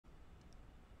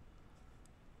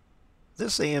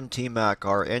This AMT Mack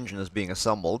R engine is being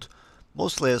assembled,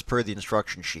 mostly as per the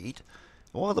instruction sheet.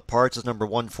 One of the parts is number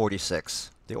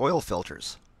 146, the oil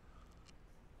filters.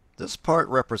 This part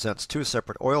represents two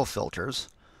separate oil filters,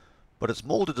 but it's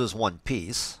molded as one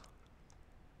piece.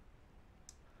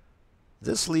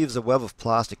 This leaves a web of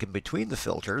plastic in between the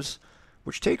filters,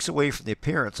 which takes away from the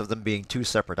appearance of them being two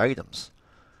separate items.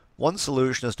 One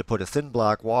solution is to put a thin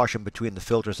black wash in between the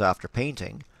filters after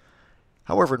painting.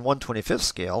 However, in 1/25th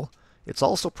scale, it's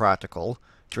also practical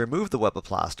to remove the web of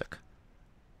plastic.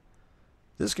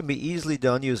 This can be easily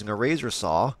done using a razor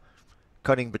saw,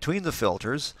 cutting between the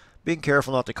filters, being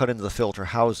careful not to cut into the filter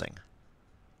housing.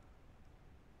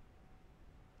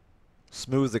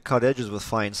 Smooth the cut edges with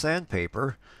fine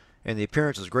sandpaper, and the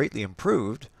appearance is greatly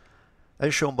improved,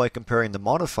 as shown by comparing the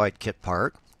modified kit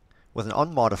part with an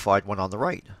unmodified one on the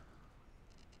right.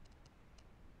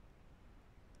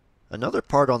 Another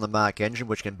part on the Mack engine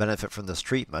which can benefit from this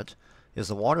treatment is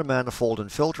the water manifold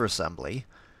and filter assembly,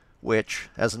 which,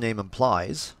 as the name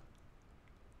implies,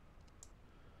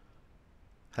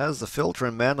 has the filter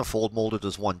and manifold molded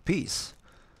as one piece.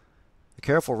 A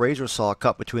careful razor saw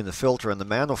cut between the filter and the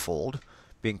manifold,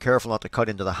 being careful not to cut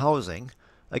into the housing,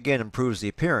 again improves the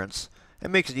appearance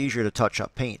and makes it easier to touch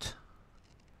up paint.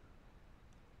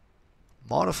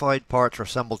 Modified parts are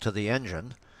assembled to the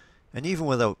engine, and even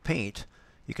without paint,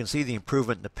 you can see the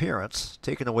improvement in appearance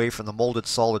taken away from the molded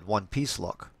solid one-piece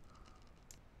look.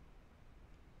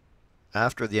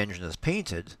 After the engine is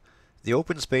painted, the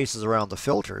open spaces around the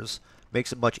filters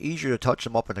makes it much easier to touch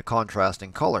them up in a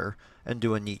contrasting color and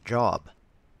do a neat job.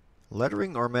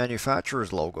 Lettering or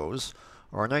manufacturer's logos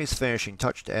are a nice finishing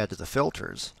touch to add to the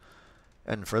filters,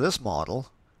 and for this model,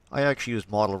 I actually used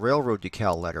model railroad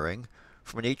decal lettering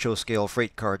from an HO scale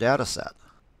freight car dataset.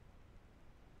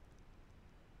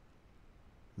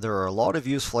 There are a lot of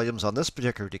useful items on this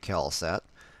particular decal set,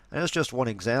 and it's just one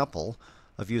example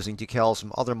of using decals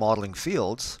from other modeling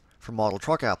fields for model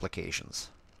truck applications.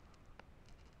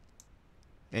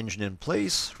 Engine in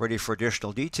place, ready for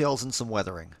additional details and some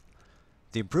weathering.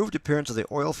 The improved appearance of the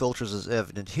oil filters is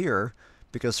evident here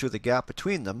because through the gap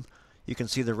between them you can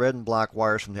see the red and black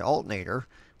wires from the alternator,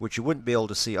 which you wouldn't be able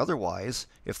to see otherwise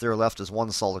if they were left as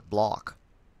one solid block.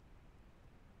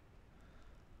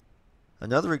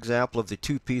 Another example of the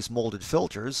two-piece molded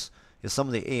filters is some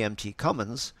of the AMT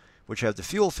Cummins, which have the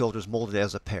fuel filters molded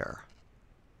as a pair.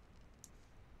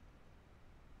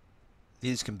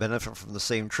 These can benefit from the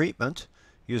same treatment,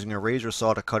 using a razor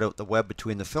saw to cut out the web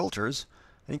between the filters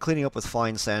and cleaning up with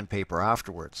fine sandpaper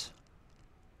afterwards.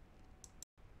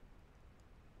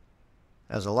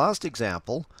 As a last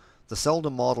example, the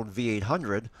seldom modeled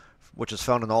V800, which is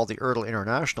found in all the Ertl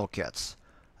International kits.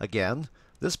 Again,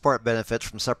 this part benefits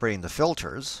from separating the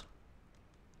filters,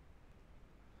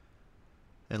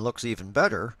 and looks even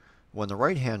better when the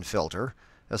right-hand filter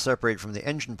is separated from the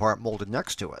engine part molded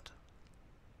next to it.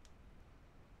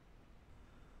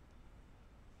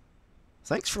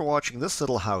 Thanks for watching this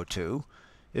little how-to.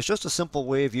 It's just a simple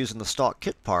way of using the stock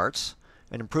kit parts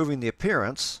and improving the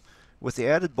appearance, with the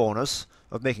added bonus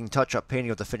of making touch-up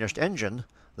painting of the finished engine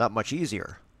that much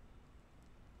easier.